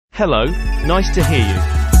Hello, nice to hear you.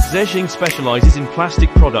 Zejing specializes in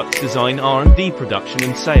plastic products design, R&D, production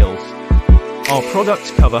and sales. Our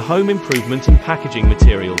products cover home improvement and packaging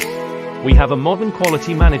materials. We have a modern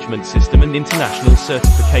quality management system and international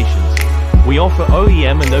certifications. We offer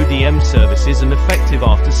OEM and ODM services and effective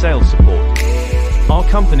after-sales support. Our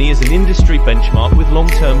company is an industry benchmark with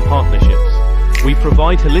long-term partnerships. We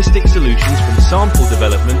provide holistic solutions from sample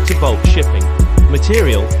development to bulk shipping.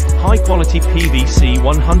 Material: high-quality PVC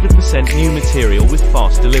 100% new material with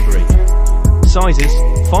fast delivery. Sizes: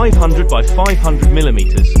 500 by 500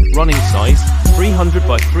 mm, running size, 300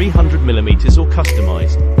 by 300 mm or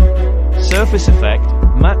customized. Surface effect: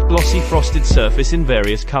 matte glossy frosted surface in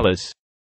various colors.